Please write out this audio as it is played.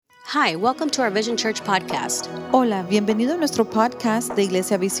Hi, welcome to our Vision Church podcast. Hola, bienvenido a nuestro podcast de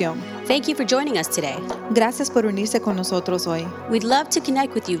Iglesia Visión. Thank you for joining us today. Gracias por unirse con nosotros hoy. We'd love to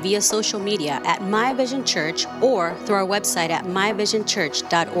connect with you via social media at My Vision Church or through our website at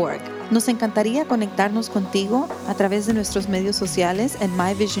myvisionchurch.org. Nos encantaría conectarnos contigo a través de nuestros medios sociales en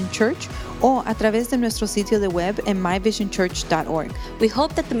My Vision Church o a través de nuestro sitio de web en myvisionchurch.org. We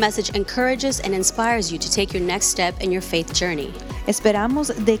hope that the message encourages and inspires you to take your next step in your faith journey.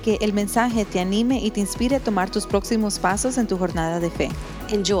 Esperamos de que el mensaje te anime y te inspire a tomar tus próximos pasos en tu jornada de fe.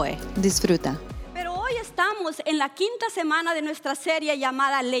 Enjoy. Disfruta. Pero hoy estamos en la quinta semana de nuestra serie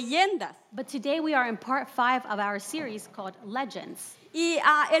llamada Leyendas. But today we are in part 5 of our series called Legends. Y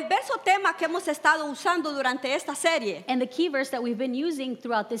el verso tema que hemos estado usando durante esta serie And the key verse that we've been using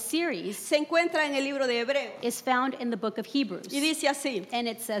throughout this series se encuentra en el libro de Hebreos. is found in the book of Hebrews. Y dice así: And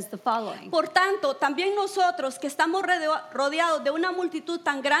it says the following. Por tanto, también nosotros que estamos rodeados de una multitud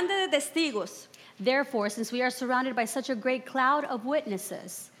tan grande de testigos, Therefore, since we are surrounded by such a great cloud of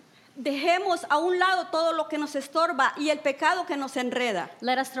witnesses, dejemos a un lado todo lo que nos estorba y el pecado que nos enreda.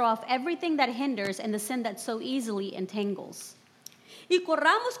 let us throw off everything that hinders and the sin that so easily entangles. Y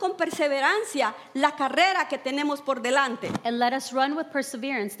corramos con perseverancia la carrera que tenemos por delante. And let us run with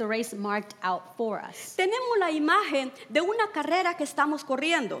perseverance the race marked out for us. Tenemos la imagen de una carrera que estamos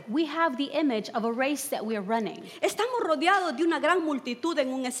corriendo. We have the image of a race that we are running. Estamos rodeados de una gran multitud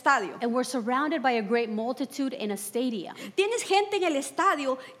en un estadio. And we're surrounded by a great multitude in a stadium. Tienes gente en el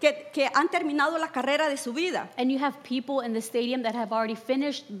estadio que han terminado la carrera de su vida. And you have people in the stadium that have already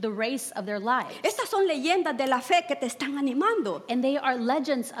finished the race of their lives. Estas son leyendas de la fe que te están animando. And they are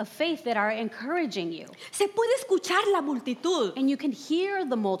legends of faith that are encouraging you. Se puede escuchar la multitud, And you can hear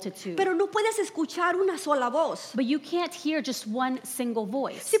the multitude, pero no puedes escuchar una sola voz. but you can't hear just one single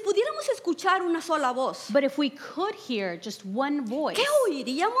voice. Si pudiéramos escuchar una sola voz, But if we could hear just one voice, ¿qué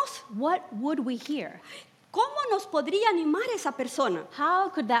oiríamos? what would we hear? ¿Cómo nos podría animar esa persona? How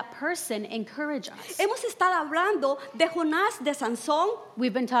could that person encourage us? Hemos estado hablando de Jonás, de Sansón,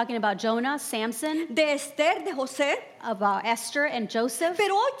 We've been talking about Jonah, Samson, de Esther, de José, about Esther and Joseph.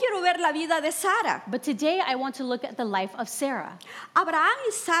 pero hoy quiero ver la vida de Sara. But today I want to look at the life of Sarah. Abraham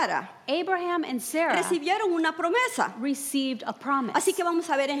y Sara Abraham and Sarah recibieron una promesa. received a promise. Así que vamos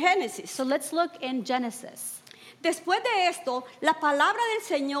a ver en Génesis. So let's look in Genesis. Después de esto, la palabra del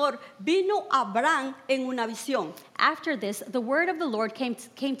Señor vino a Abraham en una visión. After this, the word of the Lord came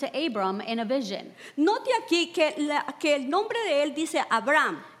to Abram in a vision. Note aquí que el nombre de él dice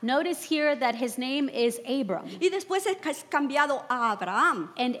Abraham Notice here that his name is Abram, y después es cambiado a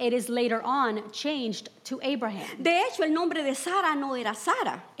Abraham. and it is later on changed to Abraham. De hecho, el nombre de Sara no era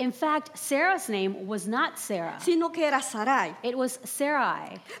Sara, In fact, Sarah's name was not Sarah. sino que era Sarai. It was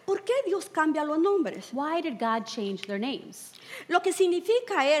Sarai. ¿Por qué Dios cambia los nombres? Why did God change their names? Lo que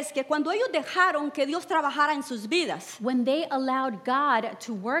significa es que cuando ellos dejaron que Dios trabajara en sus vidas, When they allowed God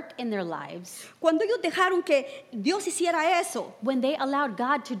to work in their lives, cuando ellos dejaron que Dios hiciera eso, when they allowed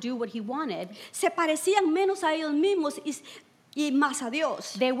God to do what he wanted, se parecían menos a ellos mismos y más a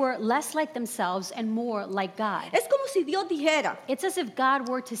Dios. they were less like themselves and more like God. Es como si Dios dijera: It's as if God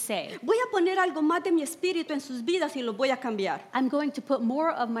were to say, voy a poner algo más de mi espíritu en sus vidas y los voy a cambiar. I'm going to put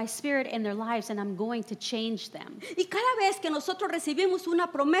more of my spirit in their lives and I'm going to change them. Y cada vez que nosotros recibimos una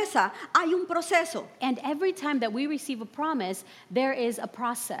promesa, hay un proceso. And every time that we receive a promise, there is a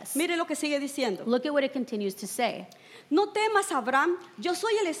process. Mire lo que sigue diciendo. Look at what it continues to say. No temas, Abraham, yo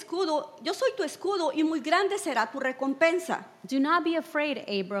soy tu escudo y muy grande será tu recompensa. Do not be afraid,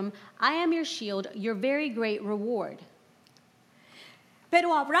 Abram. I am your shield, your very great reward.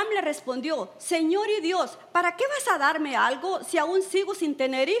 Pero Abraham le respondió: Señor y Dios, ¿para qué vas a darme algo si aún sigo sin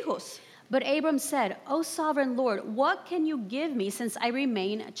tener hijos? But Abram said, O sovereign Lord, what can you give me since I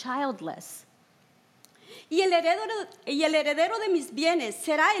remain childless? ¿Y el heredero de mis bienes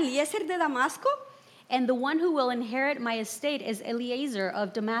será Eliezer de Damasco? And the one who will inherit my estate is Eliezer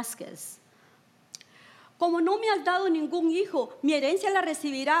of Damascus. Como no me has dado ningún hijo, ¿mi herencia la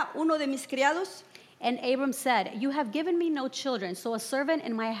recibirá uno de mis criados? And Abram said, You have given me no children, so a servant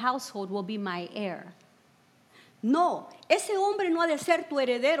in my household will be my heir. No, ese hombre no ha de ser tu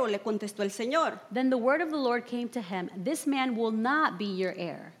heredero, le contestó el Señor. Then the word of the Lord came to him, This man will not be your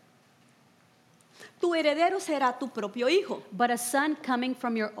heir, Tu heredero será tu propio hijo. but a son coming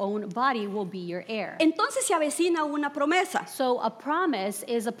from your own body will be your heir. Entonces se avecina una promesa. So a promise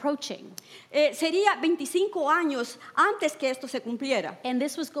is approaching. Sería 25 años antes que esto se cumpliera. And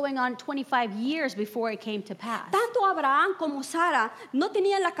this was going on 25 years before it came to pass. Tanto Abraham como Sara no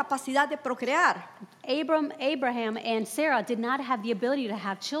tenían la capacidad de procrear. Abraham and Sarah did not have the ability to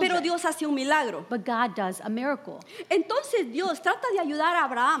have children. Pero Dios hace un milagro. But God does a miracle. Entonces Dios trata de ayudar a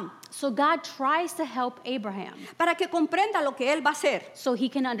Abraham So God tries to help Abraham para que comprenda lo que él va a hacer. so he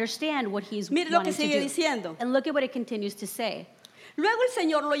can understand what he's Mire lo que wanting sigue to do. diciendo. And look at what it continues to say. Luego el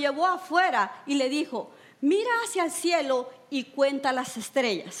Señor lo llevó afuera y le dijo, mira hacia el cielo y cuenta las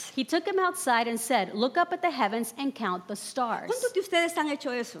estrellas. He took him outside and said, look up at the heavens and count the stars. ¿Cuántos de ustedes han hecho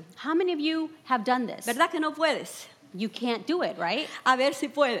eso? How many of you have done this? ¿Verdad que no puedes? You can't do it, right? A ver si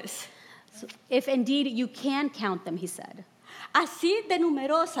puedes. So if indeed you can count them, he said, Así de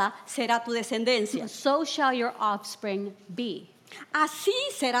numerosa será tu descendencia. so shall your offspring be. Así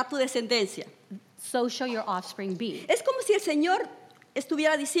será tu descendencia. So shall your offspring be. Es como si el Señor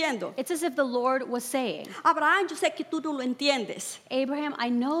estuviera diciendo, It's as if the Lord was saying, Abraham, yo sé que tú no lo entiendes, Abraham, I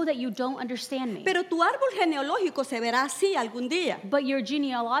know that you don't understand me, pero tu árbol genealógico se verá así algún día. but your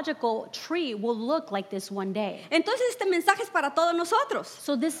genealogical tree will look like this one day. Entonces este mensaje es para todos nosotros.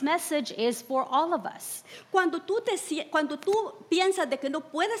 So this message is for all of us. Cuando tú piensas de que no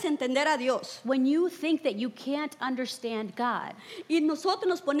puedes entender a Dios When you think that you can't understand God y nosotros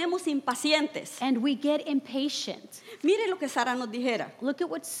nos ponemos impacientes, and we get impatient, mire lo que Sara nos dijera. look at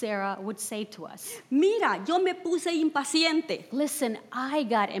what Sarah would say to us. Mira, yo me puse impaciente Listen, I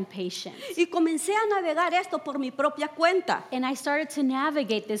got impatient y comencé a navegar esto por mi propia cuenta and I started to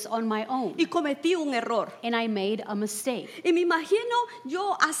navigate this on my own y cometí un error. and I made a mistake. Y me imagino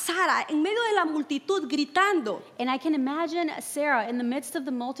yo a Sara en medio de la multitud gritando. And I can imagine Sarah in the midst of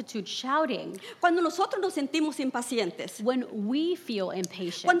the multitude shouting Cuando nosotros nos sentimos impacientes, when we feel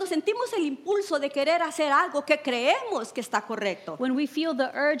impatient, cuando sentimos el impulso de querer hacer algo que creemos que está correcto. when we feel the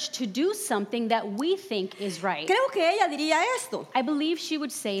urge to do something that we think is right. Creo que ella diría esto. I believe she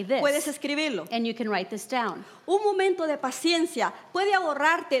would say Puedes this, escribirlo. and you can write this down. Un momento de paciencia puede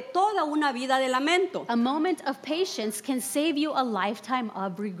ahorrarte toda una vida de lamento. A moment of patience can save you a lifetime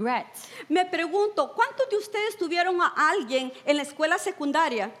of regret. Me pregunto, ¿cuántos de ustedes tuvieron a alguien en la escuela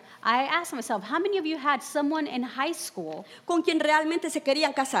secundaria I asked myself, how many of you had someone in high school con quien realmente se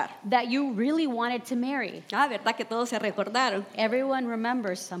querían casar? that you really wanted to marry? Ah, ¿verdad que todos se recordaron? Everyone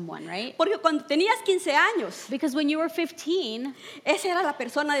remembers someone, right? Porque cuando tenías 15 años, Because when you were 15, esa era la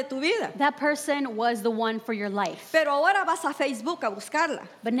persona de tu vida. that person was the one for your life. Pero ahora vas a Facebook a buscarla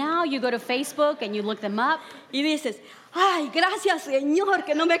But now you go to Facebook and you look them up y dices, ay, gracias Señor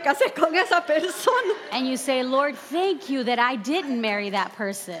que no me casé con esa persona. and you say, Lord, thank you that I didn't marry that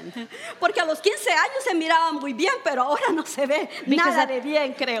person. Porque a los 15 años se miraba muy bien, pero ahora no se ve Because nada at- de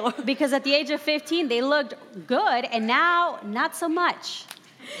bien, creo. Because at the age of 15, they looked good and now not so much.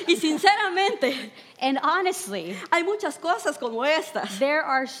 Y sinceramente, And honestly, hay muchas cosas como estas. there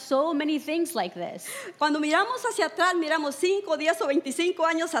are so many things like this. Cuando miramos hacia atrás, miramos 5, 10 o 25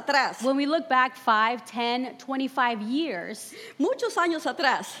 años atrás. When we look back 5, 10, 25 years, Muchos años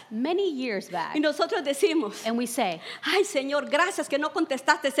atrás. many years back, Y nosotros decimos, and we say, ay Señor, gracias que no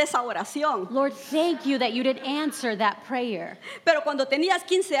contestaste esa oración. Lord, thank you that you didn't answer that prayer. Pero cuando tenías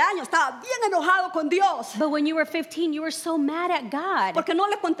 15 años, estaba bien enojado con Dios. But when you were 15, you were so mad at God Porque no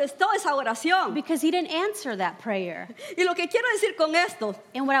le contestó esa oración. because he didn't answer that prayer. Y lo que quiero decir con esto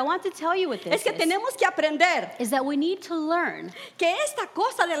And what I want to tell you with es this que tenemos que aprender is that we need to learn que esta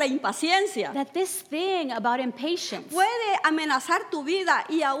cosa de la impaciencia that this thing about impatience puede amenazar tu vida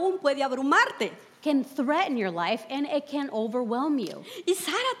y aún puede abrumarte. can threaten your life and it can overwhelm you. Y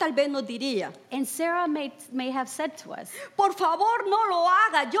Sara tal vez nos diría, And Sarah may have said to us, por favor no lo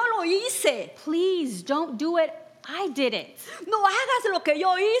haga, yo lo hice. please don't do it. I did it. No hagas lo que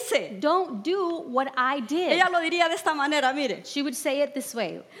yo hice. Don't do what I did. Ella lo diría de esta manera, mire. She would say it this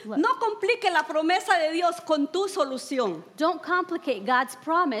way. Look, No complique la promesa de Dios con tu solución. don't complicate God's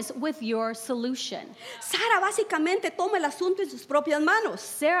promise with your solution. Sara básicamente toma el asunto en sus propias manos.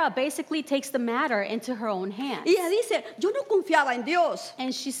 Sarah basically takes the matter into her own hands. Y ella dice, yo no confiaba en Dios.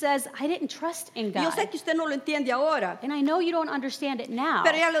 And she says, I didn't trust in Y yo sé God. que usted no lo entiende ahora. And I know you don't understand it now.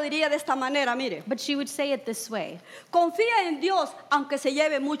 Pero ella lo diría de esta manera, mire. But she would say it this way. Confía en Dios aunque se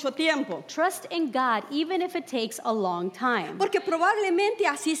lleve mucho tiempo. Trust in God even if it takes a long time. Porque probablemente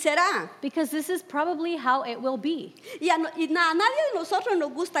así será. Because this is probably how it will be. Y a nadie de nosotros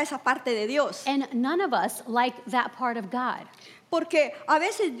nos gusta esa parte de Dios. And none of us like that part of God. Porque a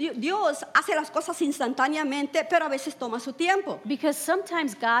veces Dios hace las cosas instantáneamente, pero a veces toma su tiempo. Because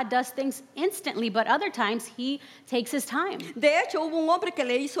sometimes God does things instantly, but other times he takes his time. De hecho, hubo un hombre que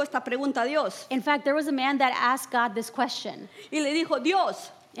le hizo esta pregunta a Dios. In fact, there was a man that asked God this question. Y le dijo,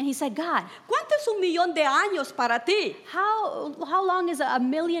 Dios, And he said, God, ¿cuánto es 1,000,000 de años para ti? how long is a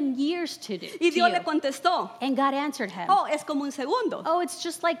million years to do? Y to Dios you? le contestó, And God answered him, oh, es como un segundo. oh, it's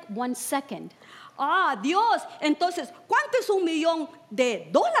just like 1 second. Dios, entonces, ¿cuánto es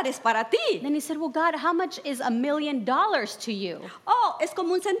 $1,000,000 para ti? Then he said, well, God, how much is $1,000,000 to you? Oh, es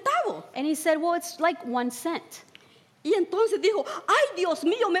como un centavo. And he said, well, it's like 1 cent. Y entonces dijo, ay, Dios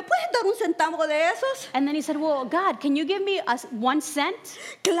mío, ¿me puedes dar un centavo de esos? And then he said, well, God, can you give me 1 cent?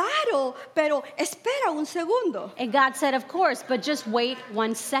 Claro, pero espera un segundo. And God said, of course, but just wait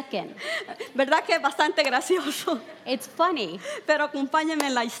 1 second. ¿Verdad que es bastante gracioso? It's funny, Pero acompáñenme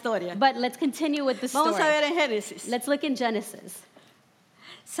en la historia. but let's continue with the Vamos a story. ver en Génesis. Let's look in Genesis.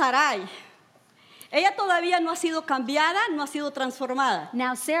 Sarai, ella todavía no ha sido cambiada, no ha sido transformada.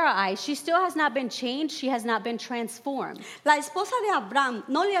 Now Sarai, she still has not been changed, she has not been transformed. La esposa de Abraham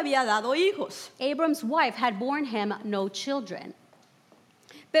no le había dado hijos, Abram's wife had borne him no children.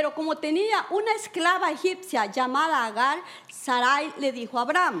 pero como tenía una esclava egipcia llamada Agar, Sarai le dijo a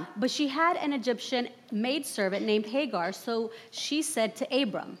Abraham, But she had an Egyptian maidservant named Hagar, so she said to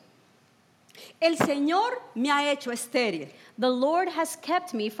Abram, el Señor me ha hecho estéril. the Lord has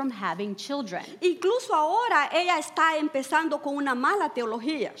kept me from having children. Incluso ahora ella está empezando con una mala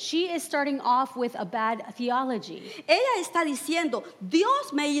teología. She is starting off with a bad theology. Ella está diciendo,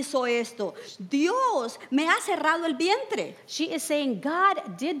 Dios me hizo esto, Dios me ha cerrado el vientre. She is saying,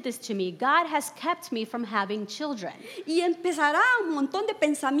 God did this to me. God has kept me from having children. Y empezará un montón de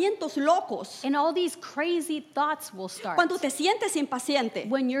pensamientos locos And all these crazy thoughts will start cuando te sientes impaciente.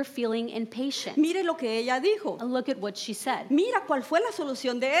 when you're feeling impatient. Mire lo que ella dijo. And look at what she said. Mira cuál fue la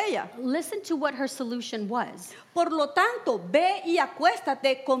solución de ella. Listen to what her solution was. Por lo tanto, ve y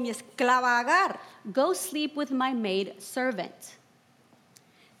acuéstate con mi esclava Agar. Go sleep with my maid servant.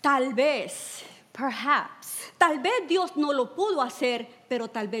 Tal vez Dios no lo pudo hacer, pero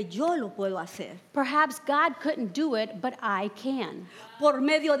tal vez yo lo puedo hacer. Perhaps God couldn't do it, but I can. Por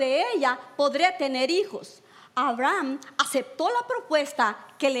medio de ella podré tener hijos. Abraham aceptó la propuesta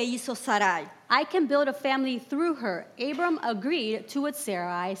que le hizo Sarai. I can build a family through her. Abram agreed to what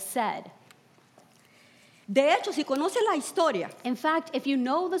Sarai said. De hecho, si conoces la historia, In fact, if you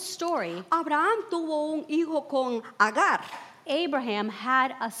know the story, Abraham tuvo un hijo con Agar. Abraham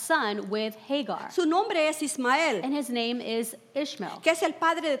had a son with Hagar, Su nombre es Ismael, and his name is Ishmael, que es el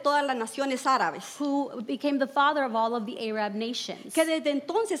padre de todas las naciones árabes. who became the father of all of the Arab nations. Que desde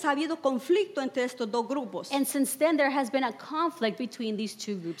entonces ha habido conflicto entre estos dos grupos. And since then, there has been a conflict between these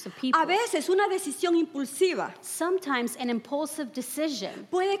two groups of people. A veces una decisión impulsiva Sometimes an impulsive decision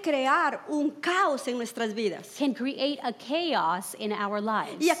puede crear un caos en nuestras vidas. can create a chaos in our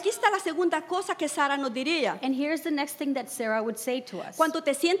lives. Y aquí está la segunda cosa que Sara nos diría. And here's the next thing that Sarah would say to us. Cuando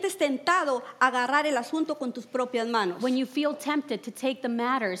te sientes tentado a agarrar el asunto con tus propias manos. When you feel tempted to take the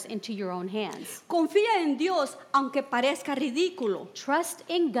matters into your own hands. Confía en Dios aunque parezca ridículo. Trust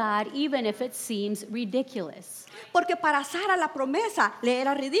in God even if it seems ridiculous. Porque para Sara la promesa le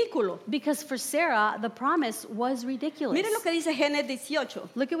era ridículo. Because for Sarah, the promise was ridiculous. Mire lo que dice Génesis 18.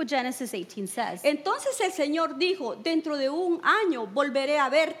 Look at what Genesis 18 says. Entonces el Señor dijo, dentro de un año volveré a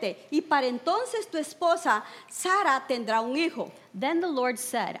verte y para entonces tu esposa Sara tendrá un hijo. Then the Lord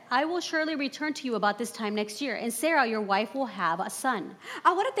said, I will surely return to you about this time next year, and Sarah, your wife, will have a son.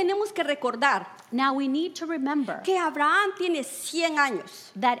 Ahora tenemos que recordar Now we need to remember que Abraham tiene 100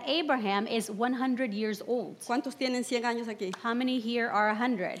 años. that Abraham is 100 years old. ¿Cuántos tienen 100 años aquí? How many here are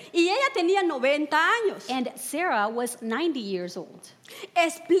 100? Y ella tenía 90 años. And Sarah was 90 years old.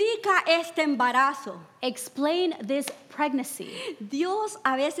 Explica este embarazo. Explain this pregnancy. Dios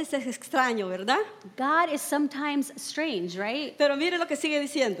a veces es extraño, ¿verdad? God is sometimes strange, right? Pero mire lo que sigue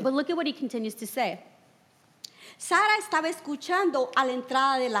diciendo. But look at what he continues to say. Sara estaba escuchando a la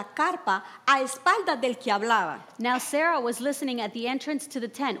entrada de la carpa a espaldas del que hablaba. Now Sarah was listening at the entrance to the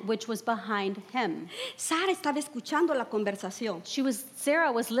tent, which was behind him. Sara estaba escuchando la conversación.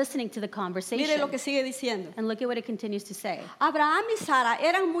 Sarah was listening to the Mire conversation. lo que sigue diciendo. And look at what it continues to say. Abraham y Sara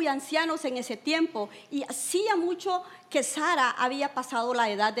eran muy ancianos en ese tiempo y hacía mucho que Sara había pasado la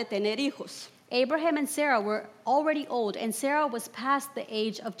edad de tener hijos. Abraham and Sarah were already old, and Sarah was past the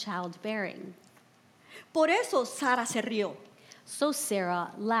age of childbearing. Por eso Sara se rió. So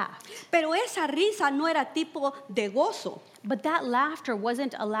Sarah laughed. Pero esa risa no era tipo de gozo, But that laughter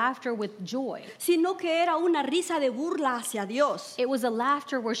wasn't a laughter with joy. sino que era una risa de burla hacia Dios. It was a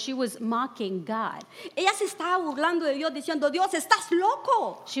laughter where she was mocking God. Ella se estaba burlando de Dios diciendo, Dios, estás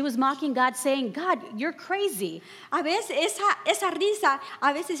loco. She was mocking God, saying, God, you're crazy. A veces esa risa,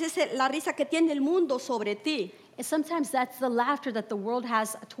 a veces es la risa que tiene el mundo sobre ti. Sometimes that's the laughter that the world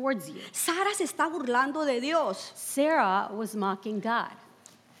has towards you. Sara se está burlando de Dios Sarah was mocking God.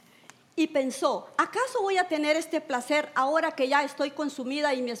 y pensó, ¿acaso voy a tener este placer ahora que ya estoy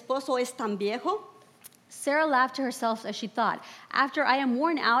consumida y mi esposo es tan viejo? Sarah laughed to herself as she thought, after I am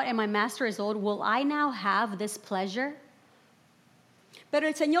worn out and my master is old, will I now have this pleasure? Pero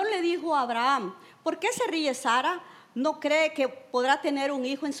el Señor le dijo a Abraham, ¿por qué se ríe Sara? ¿No cree que podrá tener un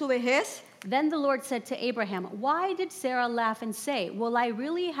hijo en su vejez? Then the Lord said to Abraham, why did Sarah laugh and say, will I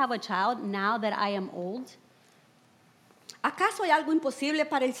really have a child now that I am old? ¿Acaso hay algo imposible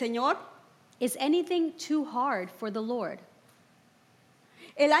para el Señor? Is anything too hard for the Lord?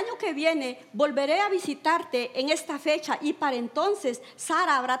 El año que viene volveré a visitarte en esta fecha y para entonces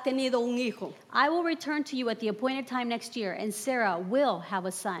Sara habrá tenido un hijo. I will return to you at the appointed time next year, and Sarah will have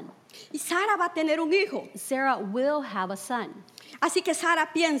a son. Y Sara va a tener un hijo. Sarah will have a son. Así que Sara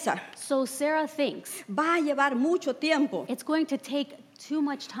piensa, So Sarah thinks, va a llevar mucho tiempo. it's going to take too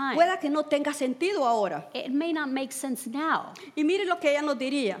much time. Pueda que no tenga sentido ahora. It may not make sense now. Y mire lo que ella nos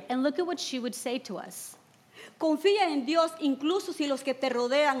diría. And look at what she would say to us. Confía en Dios incluso si los que te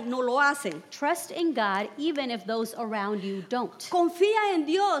rodean no lo hacen. Trust in God even if those around you don't. Confía en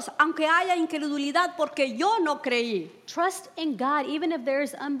Dios aunque haya incredulidad porque yo no creí. Trust in God even if there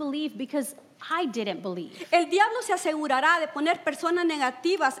is unbelief because I didn't believe. El diablo se asegurará de poner personas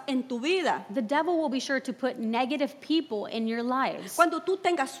negativas en tu vida. The devil will be sure to put negative people in your lives Cuando tú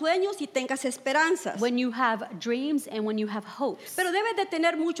tengas sueños y tengas esperanzas. when you have dreams and when you have hopes. Pero debes de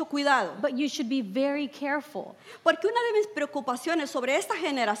tener mucho cuidado. But you should be very careful Porque una de mis preocupaciones sobre esta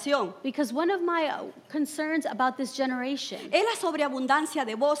generación because one of my concerns about this generation es la sobreabundancia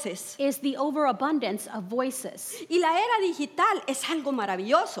de voces. is the overabundance of voices. Y la era digital es algo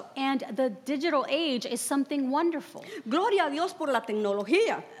maravilloso. And the digital age is something wonderful. Gloria a Dios por la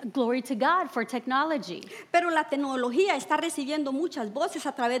tecnología. Glory to God for technology. Pero la tecnología está recibiendo muchas voces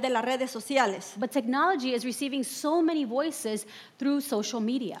a través de las redes sociales. But technology is receiving so many voices through social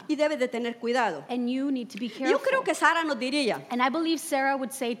media. Y debes de tener cuidado. And you need to be Yo careful. creo que Sara nos diría, And I believe Sarah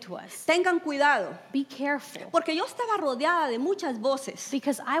would say to us, tengan cuidado. be careful. Porque yo estaba rodeada de muchas voces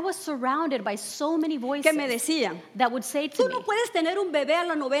Because I was surrounded by so many voices que me decían, that would say to tú me, no puedes tener un bebé a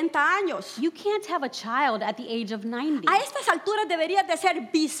los 90 años. you can't have a child at the age of 90. A estas alturas deberías de ser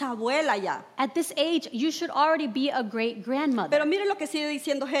bisabuela ya. At this age, you should already be a great grandmother. Pero mire lo que sigue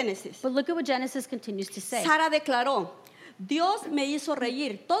diciendo Génesis. But look at what Genesis continues to say. Sara declaró, Dios me hizo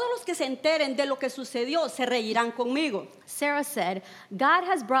reír. Todos los que se enteren de lo que sucedió se reirán conmigo. Sarah said, God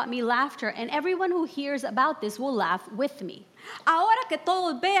has brought me laughter, and everyone who hears about this will laugh with me. Ahora que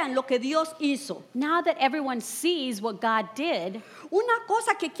todos vean lo que Dios hizo, Now that everyone sees what God did, una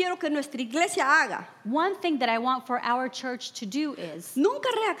cosa que quiero que nuestra iglesia haga, one thing that I want for our church to do is nunca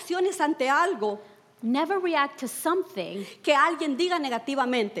reacciones ante algo never react to something que alguien diga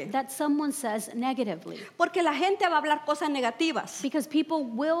negativamente, that someone says negatively. porque la gente va a hablar cosas negativas, Because people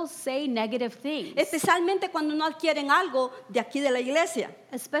will say negative things, especialmente cuando no adquieren algo de aquí de la iglesia.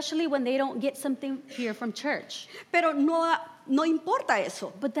 especially when they don't get something here from church. Pero no importa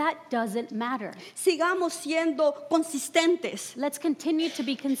eso. But that doesn't matter. Sigamos siendo consistentes. Let's continue to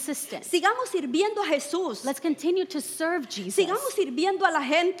be consistent. Sigamos sirviendo a Jesús. Let's continue to serve Jesus. Sigamos sirviendo a la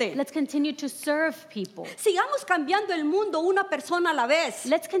gente. Let's continue to serve people. Sigamos cambiando el mundo una persona a la vez.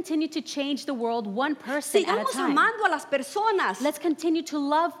 Let's continue to change the world one person at a Sigamos time. amando a las personas. Let's continue to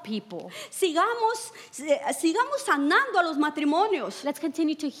love people. Sigamos sanando a los matrimonios. Let's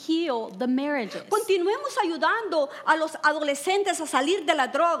continue to heal the marriages. Continuemos ayudando a los adolescentes a salir de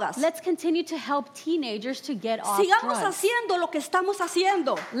las drogas. Let's continue to help teenagers to get off Sigamos drugs. haciendo lo que estamos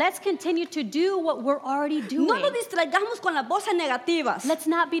haciendo. Let's continue to do what we're already doing. No nos distraigamos con las voces negativas. Let's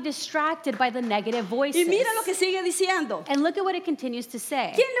not be distracted by the negative voices. Y mira lo que sigue diciendo. And look at what it continues to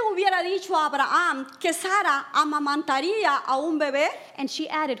say. ¿Quién le hubiera dicho a Abraham que Sara amamantaría a un bebé? And she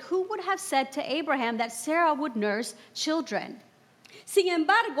added, who would have said to Abraham that Sarah would nurse children? Sin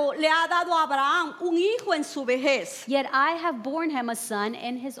embargo, le ha dado a Abraham un hijo en su vejez. Yet I have borne him a son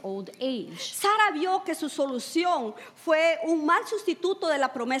in his old age. Sara vio que su solución fue un mal sustituto de la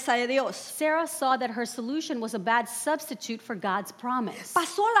promesa de Dios. Sarah saw that her solution was a bad substitute for God's promise.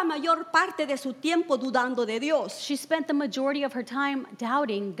 Pasó la mayor parte de su tiempo dudando de Dios. She spent the majority of her time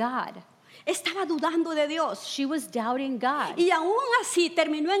doubting God. Estaba dudando de Dios. She was doubting God. Y aún así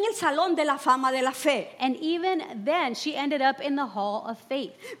terminó en el salón de la fama de la fe. And even then, she ended up in the hall of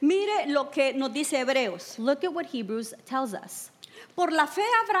faith. Mire lo que nos dice Hebreos. Look at what Hebrews tells us. Por la fe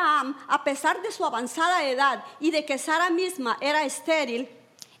Abraham, a pesar de su avanzada edad y de que Sara misma era estéril,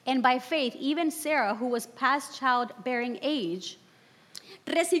 And by faith, even Sarah, who was past childbearing age,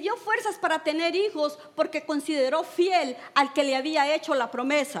 recibió fuerzas para tener hijos porque consideró fiel al que le había hecho la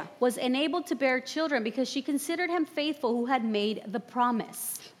promesa. was enabled to bear children because she considered him faithful who had made the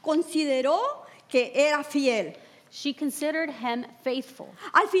promise. Consideró que era fiel. She considered him faithful.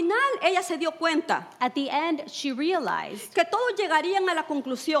 Al final ella se dio cuenta At the end, she realized que todos llegarían a la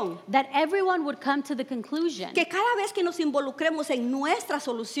conclusión that everyone would come to the conclusion que cada vez que nos involucremos en nuestras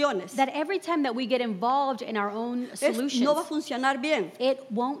soluciones, that every time that we get involved in our own solutions, no va a funcionar bien. it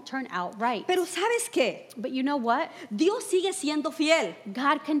won't turn out right. Pero ¿sabes qué? But you know what? Dios sigue siendo fiel.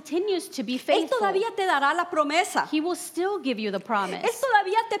 God continues to be Él faithful. todavía te dará la promesa. He will still give you the Él promise.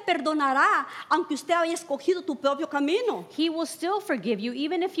 todavía te perdonará, aunque usted haya escogido tu propio camino. He will still forgive you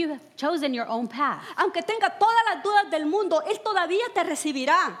even if you have chosen your own path. Aunque tenga todas las dudas del mundo, Él todavía te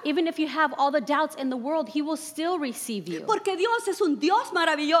recibirá. Even if you have all the doubts in the world, He will still receive you. Porque Dios es un Dios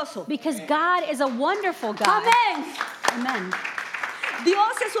maravilloso. Because God is a wonderful God. Amén. Amen.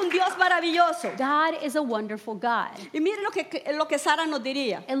 Dios es un Dios maravilloso. God is a wonderful God. Y mire lo que Sara nos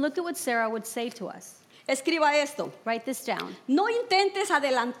diría. And look at what Sarah would say to us. Escriba esto. Write this down. No intentes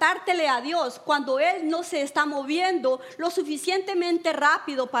adelantártele a Dios cuando Él no se está moviendo lo suficientemente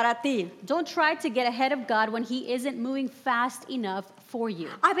rápido para ti. Don't try to get ahead of God when He isn't moving fast enough for you.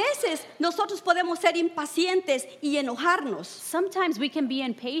 A veces nosotros podemos ser impacientes y enojarnos Sometimes we can be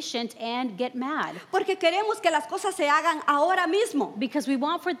impatient and get mad porque queremos que las cosas se hagan ahora mismo. because we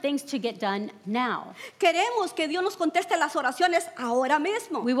want for things to get done now. Queremos que Dios nos conteste las oraciones ahora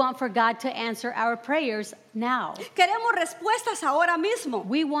mismo. We want for God to answer our prayers now. Queremos respuestas ahora mismo.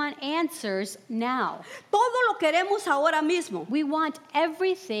 We want answers now. Todo lo queremos ahora mismo. We want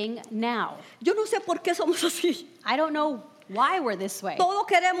everything now. Yo no sé por qué somos así. I don't know why we're this way. Todo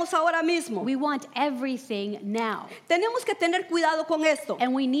queremos ahora mismo. We want everything now. Tenemos que tener cuidado con esto.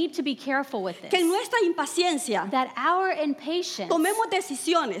 And we need to be careful with Que en this. nuestra impaciencia That our impatience, tomemos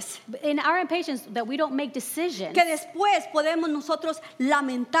decisiones in our impatience, that we don't make decisions que después podemos nosotros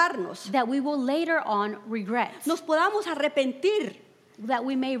lamentarnos, that we will later on regret. nos podamos arrepentir That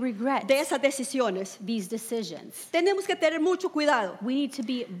we may regret de esas decisiones. these decisions. Tenemos que tener mucho cuidado. We need to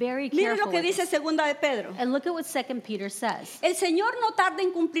be very Mire careful lo que with dice this. segunda de Pedro. And look at what 2 Peter says. El Señor no tarda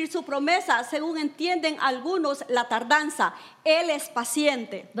en cumplir su promesa, según entienden algunos la tardanza. Él es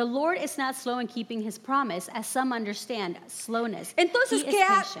paciente. The Lord is not slow in keeping His promise, as some understand slowness. Entonces, He ¿qué is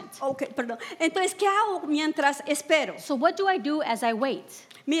hago? patient. Entonces, ¿qué hago mientras espero? So what do I do as I wait?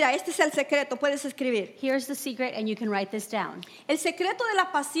 Mira, este es el secreto, puedes escribir. Here's the secret, and you can write this down. El secreto de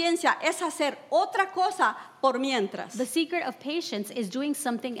la paciencia es hacer otra cosa por mientras. The secret of patience is doing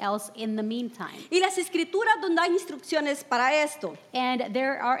something else in the meantime. Y las escrituras donde hay instrucciones para esto. And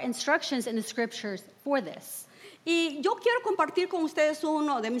there are instructions in the scriptures for this. Y yo quiero compartir con ustedes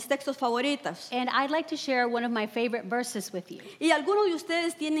uno de mis textos favoritos. And I'd like to share one of my favorite verses with you. Y algunos de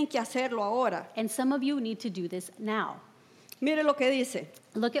ustedes tienen que hacerlo ahora. And some of you need to do this now. Mire lo que dice.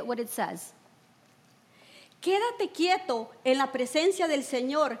 Look at what it says. Quédate quieto en la presencia del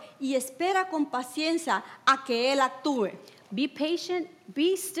Señor y espera con paciencia a que Él actúe. Be patient,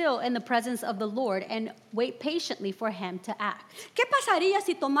 be still in the presence of the Lord, and wait patiently for Him to act. ¿Qué pasaría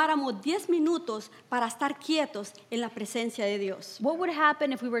si tomáramos 10 minutos para estar quietos en la presencia de Dios? What would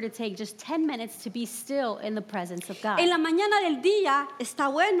happen if we were to take just 10 minutes to be still in the presence of God? En la mañana del día está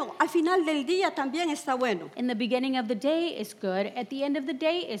bueno, al final del día también está bueno. In the beginning of the day is good, at the end of the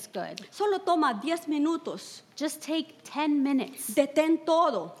day is good. Solo toma 10 minutos. Just take 10 minutes. Detén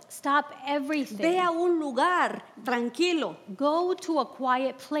todo. Stop everything. Ve a un lugar tranquilo. Go to a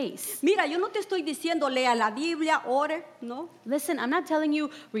quiet place. Mira, yo no te estoy diciendo lea la Biblia, ore, no. Listen, I'm not telling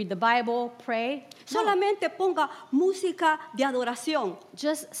you read the Bible, pray. No. Solamente ponga música de adoración.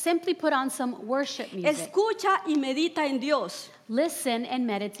 Just simply put on some worship music. Escucha y medita en Dios. Listen and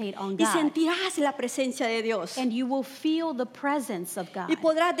meditate on Y God. sentirás la presencia de Dios. And you will feel the presence of God. Y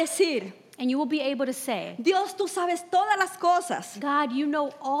podrás decir, And you will be able to say, Dios, tú sabes todas las cosas. God, you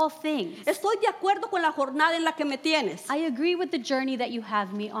know all things. Estoy de acuerdo con la jornada en la que me tienes. I agree with the journey that you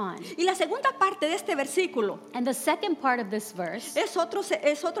have me on. Y la segunda parte de este versículo And the second part of this verse es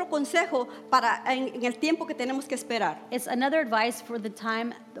otro consejo para en el tiempo que tenemos que esperar. is another advice for the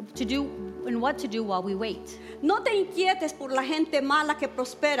time to do and what to do while we wait. No te inquietes por la gente mala que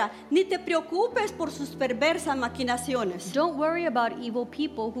prospera, ni te preocupes por sus perversas maquinaciones. Don't worry about evil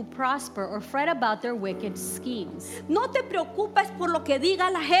people who prosper or fret about their wicked schemes. No te preocupes por lo que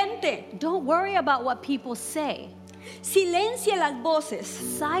diga la gente. Don't worry about what people say. Silencie las voces.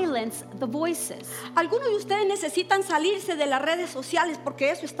 Silence the voices. Algunos de ustedes necesitan salirse de las redes sociales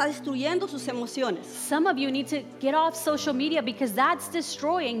porque eso está destruyendo sus emociones. Some of you need to get off social media because that's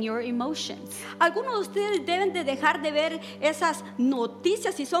destroying your emotions. Algunos de ustedes deben de dejar de ver esas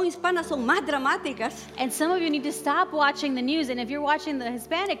noticias, si son hispanas, son más dramáticas. And some of you need to stop watching the news, and if you're watching the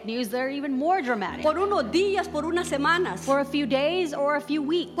Hispanic news, they're even more dramatic. Por unos días, por unas semanas. For a few days or a few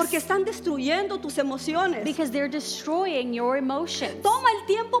weeks. Porque están destruyendo tus emociones. Because they're destroying your emotions. Toma el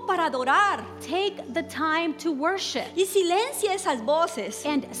tiempo para adorar. Take the time to worship. Y silencia esas voces.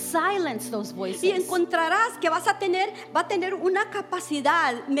 And silence those voices. Y encontrarás que va a tener una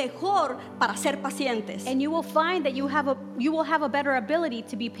capacidad mejor para ser pacientes. And you will find that you will have a better ability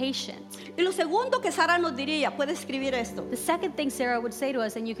to be patient. Y lo segundo que Sara nos diría, puede escribir esto. The second thing Sarah would say to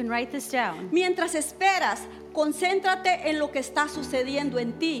us, and you can write this down. Mientras esperas, concéntrate en lo que está sucediendo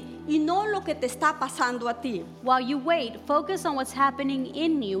en ti y no lo que te está pasando a ti. While you wait, focus on what's happening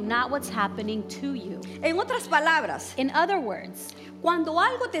in you, not what's happening to you. En otras palabras, In other words, cuando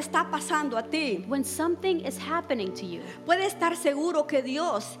algo te está pasando a ti, when something is happening to you, puedes estar seguro que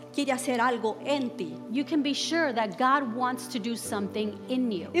Dios quiere hacer algo en ti. you can be sure that God wants to do something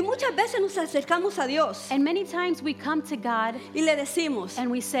in you. Y muchas veces nos acercamos a Dios And many times we come to God y le decimos,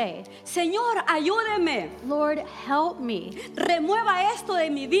 and we say, Señor, ayúdeme, Lord, help me. remueva esto de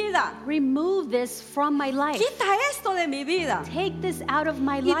mi vida, Remove this from my life. quita esto de mi vida. Take this out of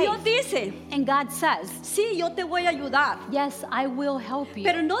my Y Dios life. dice, And God says, sí, yo te voy a ayudar, yes, I will help you.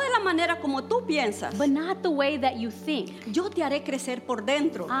 pero no de la manera como tú piensas. But not the way that you think. Yo te haré crecer por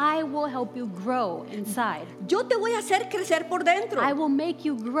dentro. I will help you grow inside. Yo te voy a hacer crecer por dentro. I will make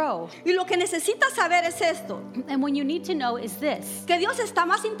you grow. Y lo que necesitas saber es esto, And what you need to know is this, que Dios está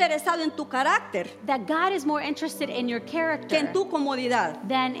más interesado en tu carácter that God is more interested in your que character en tu comodidad.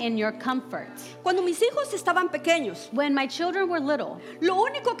 than in your comfort. Cuando mis hijos estaban pequeños, When my children were little, lo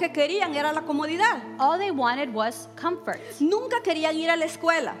único que querían era la comodidad. all they wanted was comfort. Nunca querían ir a la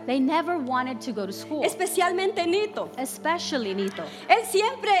escuela, They never wanted to go to school, especialmente Nito. especially Nito. Él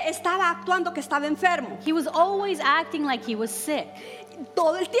siempre estaba actuando que estaba enfermo, He was always acting like he was sick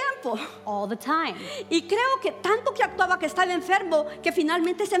todo el tiempo. all the time. Y creo que tanto que actuaba que estaba enfermo, que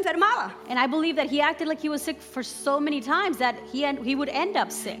finalmente se enfermaba. And I believe that he acted like he was sick for so many times that he would end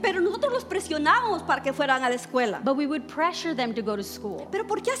up sick. Pero nosotros los presionábamos para que fueran a la escuela. But we would pressure them to go to school. ¿Pero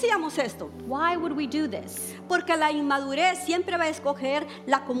por qué hacíamos esto? Why would we do this? Porque la inmadurez siempre va a escoger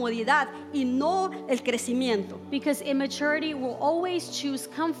la comodidad y no el crecimiento. Because immaturity will always choose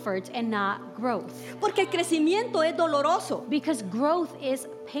comfort and not growth. Porque el crecimiento es doloroso. Because growth is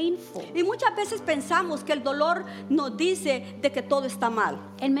painful. Y muchas veces pensamos que el dolor nos dice de que todo está mal.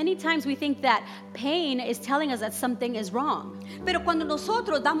 And many times we think that pain is telling us that something is wrong. Pero cuando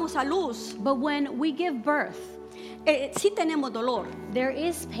nosotros damos a luz, But when we give birth, sí tenemos dolor, there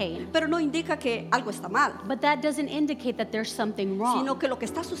is pain. pero no indica que algo está mal, But that doesn't indicate that there's something wrong. sino que lo que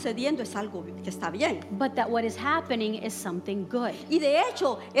está sucediendo es algo que está bien. But that what is happening is something good. Y de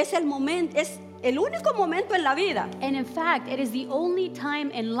hecho es el único momento en la vida And in fact, it is the only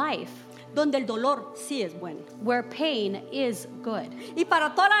time in life donde el dolor sí es bueno. where pain is good. Y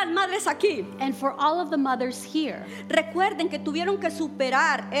para todas las madres aquí, And for all of the mothers here, recuerden que tuvieron que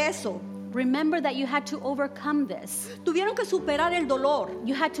superar eso. remember that you had to overcome this. Tuvieron que superar el dolor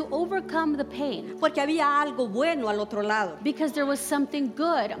You had to overcome the pain porque había algo bueno al otro lado. because there was something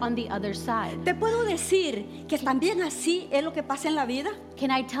good on the other side. ¿Te puedo decir que también así es lo que pasa en la vida? Can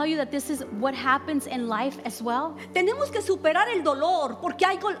I tell you that this is what happens in life as well? Tenemos que superar el dolor porque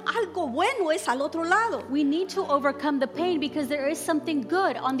algo bueno es al otro lado. We need to overcome the pain because there is something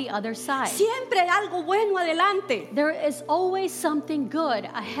good on the other side. Siempre hay algo bueno adelante. There is always something good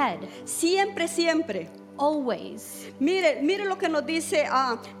ahead. Siempre, siempre. Always. Mire lo que nos dice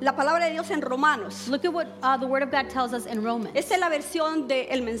la palabra de Dios en Romanos. Look at what the Word of God tells us in Romans. Esta es la versión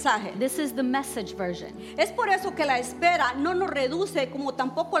del mensaje. This is the Message version. Es por eso que la espera no nos reduce, como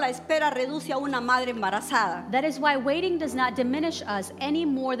tampoco la espera reduce a una madre embarazada. That is why waiting does not diminish us any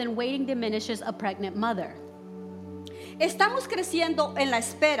more than waiting diminishes a pregnant mother. Estamos creciendo en la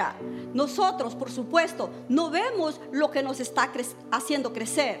espera. Nosotros, por supuesto, no vemos lo que nos está haciendo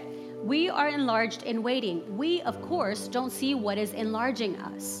crecer. We are enlarged in waiting. We, of course, don't see what is enlarging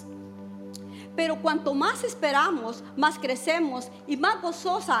us. Pero cuanto más esperamos, más crecemos y más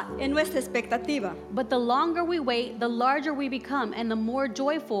gozosa en nuestra expectativa. But the longer we wait, the larger we become and the more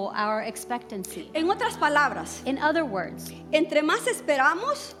joyful our expectancy. En otras palabras, In other words, entre más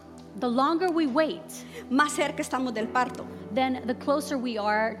esperamos, The longer we wait, más cerca estamos del parto then the closer we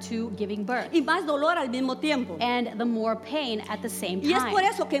are to giving birth. y más dolor al mismo tiempo. And the more pain at the same Y es por time.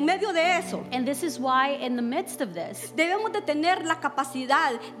 eso que en medio de eso And this is why in the midst of this, debemos de tener la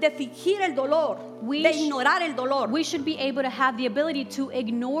capacidad de fingir el dolor, We de sh- ignorar el dolor we should be able to have the ability to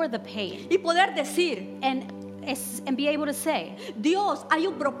ignore the pain y poder decir, and be able to say, Dios, hay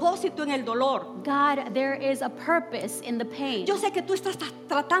un propósito en el dolor. God, there is a purpose in the pain. Yo sé que tú estás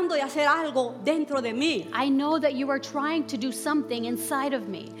tratando de hacer algo dentro de mí I know that you are trying to do something inside of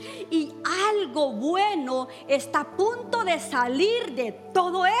me. y algo bueno está a punto de salir de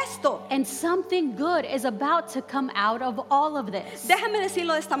todo esto. And something good is about to come out of all of this. Déjame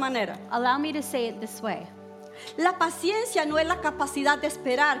decirlo de esta manera. Allow me to say it this way. La paciencia no es la capacidad de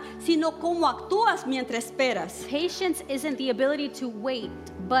esperar, sino cómo actúas mientras esperas. Patience isn't the ability to wait,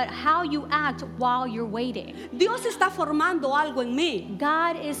 but how you act while you're waiting. Dios está formando algo en mí.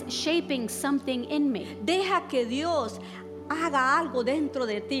 God is shaping something in me. Deja que Dios haga algo dentro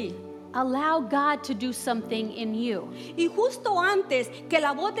de ti. Allow God to do something in you. Y justo antes que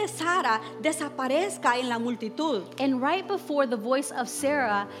la voz de Sara desaparezca en la multitud, And right before the voice of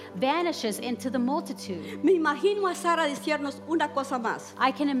Sarah vanishes into the multitude, me imagino a Sara decirnos una cosa más.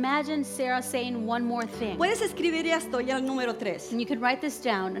 I can imagine Sarah saying one more thing. Puedes escribir esto ya el número 3. And you could write this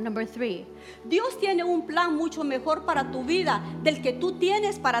down, number 3. Dios tiene un plan mucho mejor para tu vida del que tú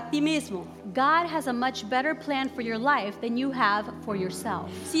tienes para ti mismo, God has a much better plan for your life than you have for yourself,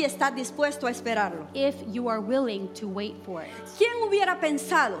 si estás dispuesto a esperarlo. if you are willing to wait for it. ¿Quién hubiera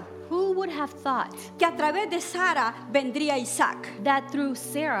pensado Who would have thought que a través de Sara vendría Isaac that through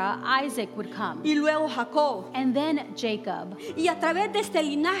Sarah, Isaac would come, y luego Jacob, and then Jacob, y a través de este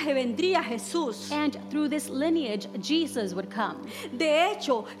linaje vendría Jesús? and through this lineage, Jesus would come? De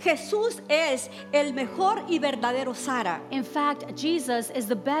hecho, Jesús es el mejor y verdadero Sara, In fact, Jesus is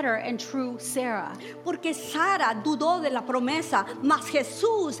the better and true Sarah, porque Sara dudó de la promesa, mas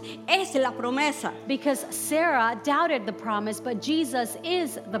Jesús es la promesa. because Sarah doubted the promise, but Jesus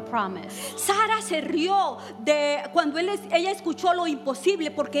is the promise. Sara se rió de cuando ella escuchó lo imposible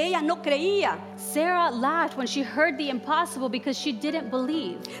porque ella no creía. Sarah laughed when she heard the impossible because she didn't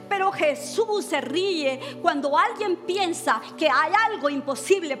believe. Pero Jesús se ríe cuando alguien piensa que hay algo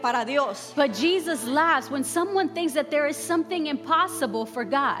imposible para Dios. But Jesus laughs when someone thinks that there is something impossible for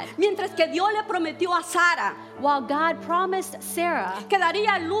God. Mientras que Dios le prometió a Sara While God promised Sarah que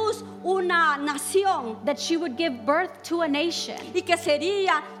daría a luz una nación that she would give birth to a nation, y que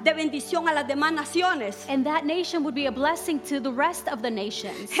sería de bendición a las demás naciones. and that nation would be a blessing to the rest of the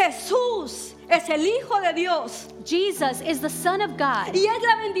nations. Jesús es el Hijo de Dios Jesus is the Son of God, y es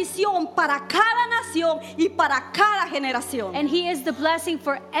la bendición para cada nación y para cada generación. and He is the blessing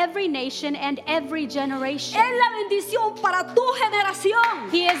for every nation and every generation. Es la bendición para tu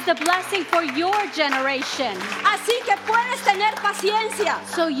generación. He is the blessing for your generation. Así que puedes tener paciencia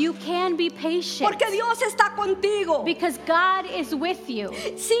So you can be patient porque Dios está contigo. because God is with you.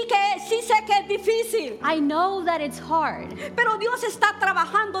 Sí sé que es difícil, I know that it's hard, pero Dios está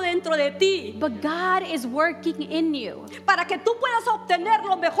trabajando dentro de ti but God is working in you para que tú puedas obtener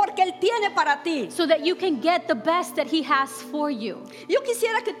lo mejor que Él tiene para ti. so that you can get the best that He has for you. Yo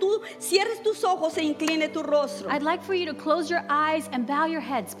quisiera que tú cierres tus ojos e incline tu rostro. I'd like for you to close your eyes and bow your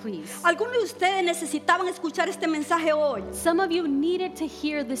heads, please. Algunos de ustedes necesitaban escuchar este mensaje hoy Some of you needed to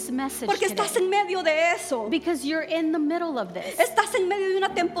hear this message porque estás today en medio de eso. because you're in the middle of this. Estás en medio de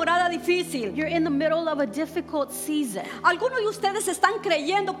una temporada difícil. You're in the middle of a difficult season. Algunos de ustedes están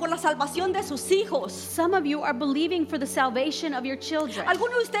creyendo por la salvación de sus hijos. Some of you are believing for the salvation of your children.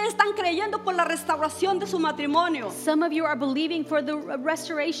 Algunos de ustedes están creyendo por la restauración de su matrimonio. Some of you are believing for the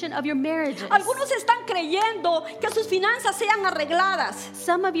restoration of your marriages. Algunos están creyendo que sus finanzas sean arregladas.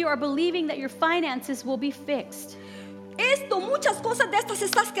 Some of you are believing that your finances will be fixed. Muchas cosas de estas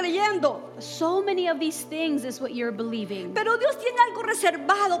estás creyendo. So many of these things is what you're believing. Pero Dios tiene algo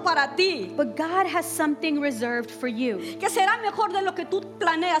reservado para ti, But God has something reserved for you, que será mejor de lo que tú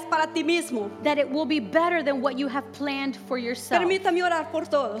planeas para ti mismo. that it will be better than what you have planned for yourself. Permítame orar por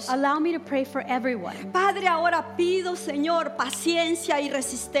todos. Allow me to pray for everyone. Padre, ahora pido, Señor, paciencia y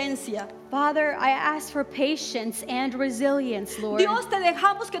resistencia. Father, I ask for patience and resilience, Lord. Dios, te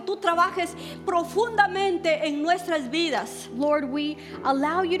dejamos que tú trabajes profundamente en nuestras vidas. Lord, we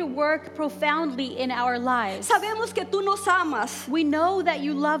allow you to work profoundly in our lives. Sabemos que tú nos amas We know that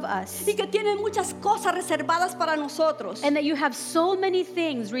you love us y que tienes muchas cosas reservadas para nosotros. and that you have so many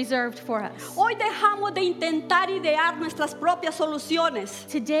things reserved for us. Hoy dejamos de intentar idear nuestras propias soluciones.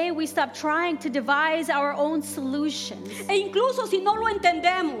 Today we stop trying to devise our own solutions. E incluso si no lo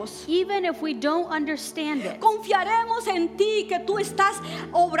entendemos, Even even if we don't understand it. Confiaremos en ti que tú estás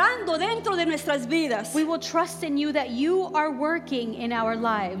obrando dentro de nuestras vidas. We will trust in you that you are working in our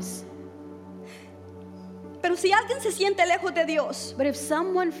lives. Pero si alguien se siente lejos de Dios, But if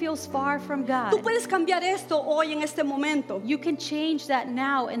someone feels far from God, tú puedes cambiar esto hoy en este momento. you can change that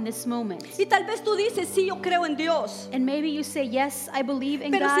now in this moment. Y tal vez tú dices, sí, yo creo en Dios. And maybe you say, yes, I believe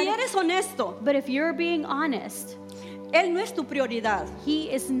in Pero God. si eres honesto, But if you're being honest, Él no es tu prioridad.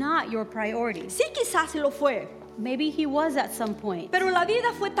 He is not your priority. Sí, quizás lo fue, Maybe He was at some point. pero la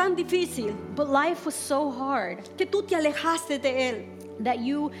vida fue tan difícil But life was so hard que tú te alejaste de Él. that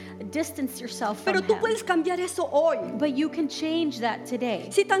you distance yourself from Pero tú Him. puedes cambiar eso hoy. But you can change that today.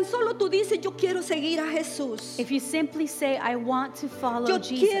 Si tan solo tú dices, yo quiero seguir a Jesús. If you simply say, I want to follow Yo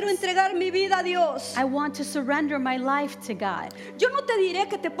quiero Jesus. entregar mi vida a Dios. I want to surrender my life to God. Yo no te diré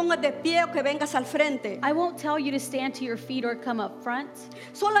que te pongas de pie o que vengas al frente. I won't tell you to stand to your feet or come up front.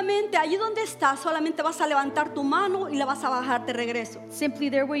 Solamente allí donde estás, solamente vas a levantar tu mano y la vas a bajar de regreso. Simply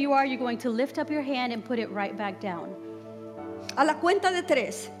there where you are, you're going to lift up your hand and put it right back down. A la cuenta de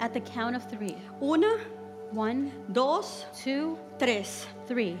 3. At the count of 3. 1, 1, 2, 2, 3.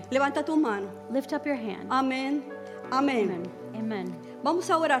 3. Levanta tu mano. Lift up your hand. Amén. Amén. Amen. Amen. Vamos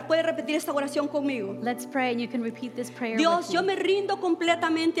a orar. Puedes repetir esta oración conmigo. Let's pray, and you can repeat this prayer Dios, with yo me. me rindo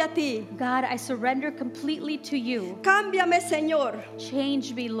completamente a ti. God, I surrender completely to you. Cámbiame, Señor.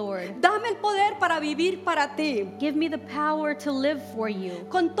 Change me, Lord. Dame el poder para vivir para ti. Give me the power to live for you.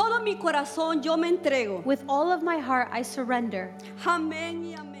 Con todo mi corazón yo me entrego. With all of my heart, I surrender. Amén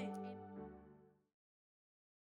y amén.